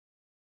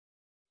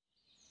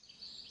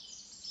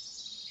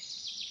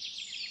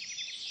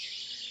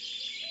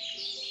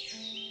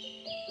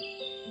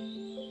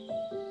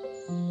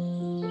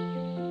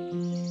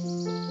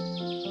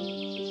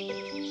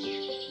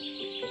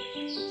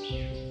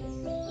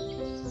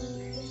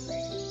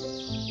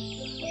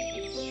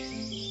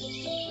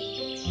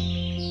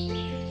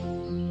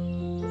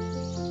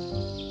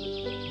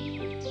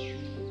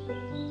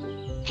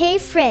Hey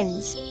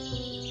friends,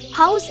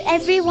 how's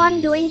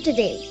everyone doing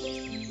today?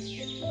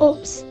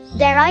 Oops,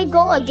 there I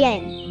go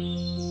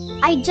again.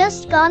 I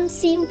just can't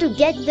seem to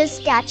get this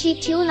catchy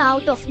tune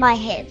out of my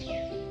head.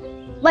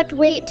 But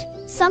wait,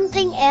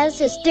 something else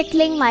is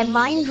tickling my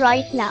mind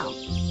right now.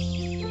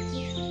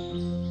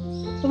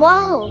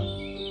 Wow!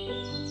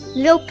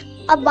 Look,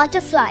 a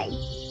butterfly.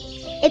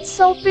 It's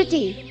so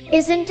pretty,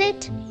 isn't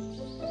it?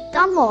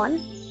 Come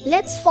on,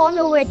 let's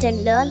follow it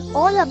and learn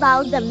all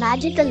about the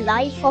magical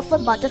life of a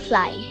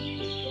butterfly.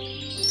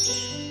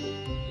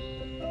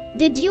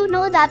 Did you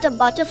know that a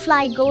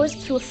butterfly goes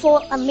through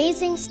 4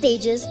 amazing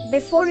stages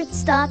before it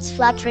starts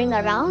fluttering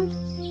around?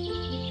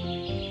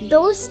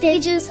 Those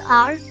stages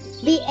are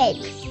the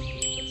egg,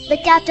 the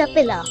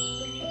caterpillar,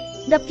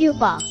 the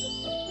pupa,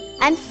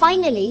 and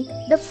finally,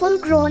 the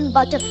full-grown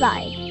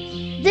butterfly.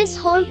 This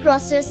whole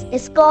process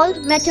is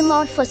called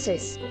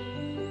metamorphosis.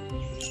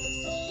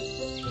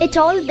 It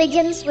all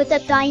begins with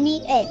a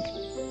tiny egg.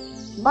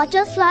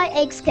 Butterfly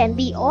eggs can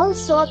be all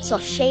sorts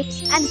of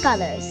shapes and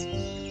colors,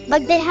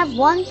 but they have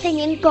one thing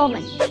in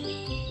common.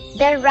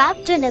 They're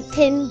wrapped in a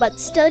thin but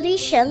sturdy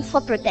shell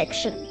for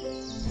protection.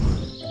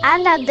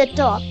 And at the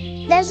top,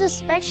 there's a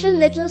special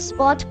little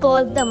spot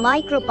called the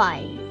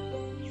micropyle.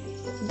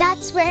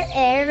 That's where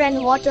air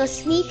and water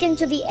sneak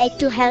into the egg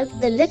to help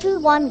the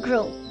little one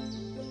grow.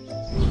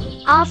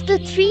 After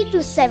 3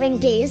 to 7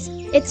 days,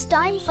 it's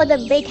time for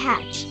the big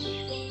hatch.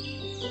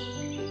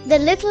 The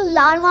little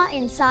larva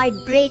inside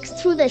breaks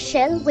through the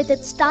shell with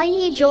its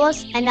tiny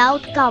jaws and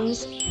out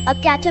comes a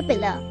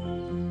caterpillar.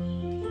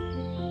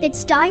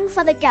 It's time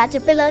for the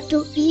caterpillar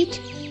to eat,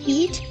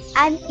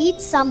 and eat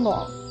some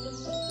more.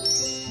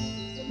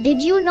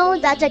 Did you know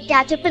that a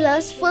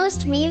caterpillar's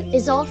first meal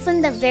is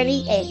often the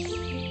very egg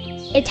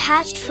it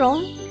hatched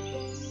from?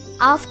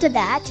 After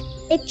that,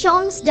 it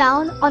chomps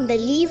down on the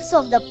leaves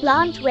of the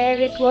plant where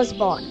it was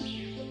born.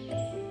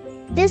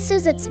 This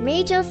is its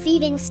major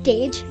feeding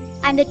stage,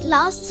 and it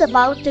lasts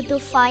about 2 to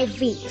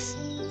 5 weeks.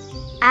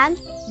 And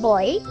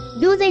boy,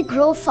 do they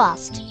grow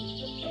fast.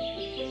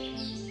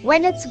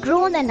 When it's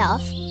grown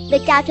enough,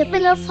 the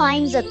caterpillar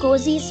finds a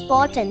cozy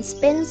spot and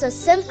spins a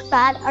silk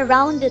pad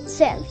around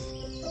itself.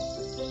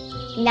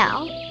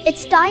 Now,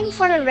 it's time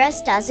for a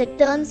rest as it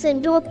turns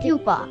into a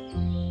pupa.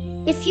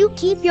 If you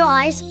keep your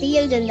eyes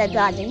peeled in the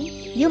garden,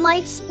 you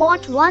might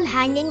spot one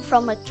hanging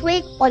from a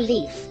twig or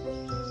leaf.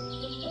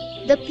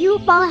 The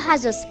pupa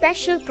has a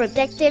special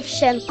protective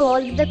shell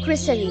called the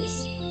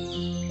chrysalis.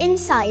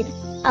 Inside,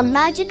 a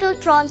magical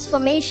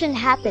transformation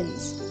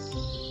happens.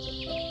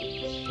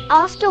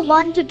 After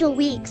 1 to 2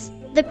 weeks,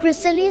 the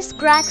chrysalis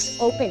cracks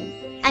open,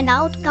 and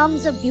out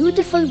comes a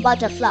beautiful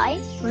butterfly,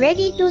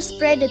 ready to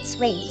spread its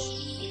wings.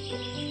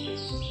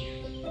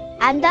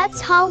 And that's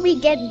how we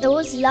get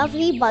those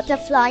lovely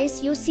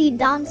butterflies you see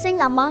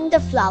dancing among the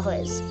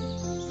flowers.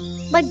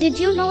 But did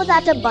you know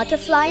that a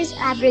butterfly's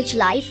average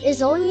life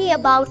is only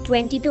about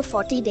 20 to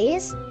 40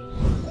 days?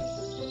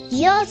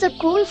 Here's a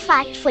cool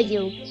fact for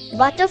you.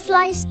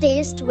 Butterflies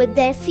taste with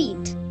their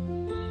feet.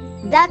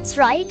 That's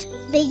right,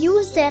 they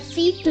use their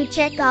feet to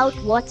check out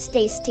what's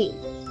tasty.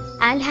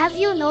 And have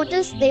you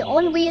noticed they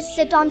always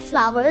sit on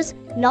flowers,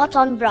 not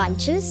on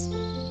branches?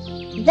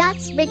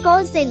 That's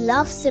because they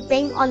love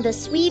sipping on the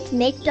sweet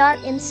nectar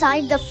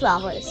inside the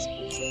flowers.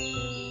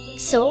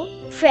 So,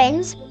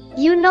 friends,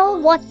 you know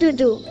what to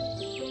do.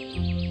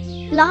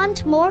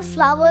 Plant more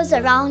flowers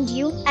around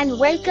you and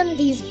welcome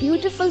these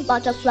beautiful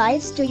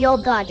butterflies to your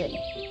garden.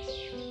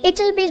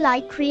 It'll be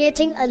like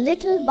creating a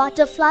little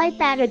butterfly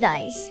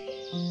paradise.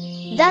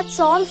 That's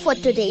all for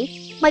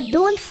today, but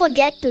don't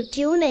forget to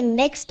tune in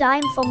next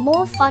time for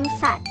more fun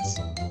facts.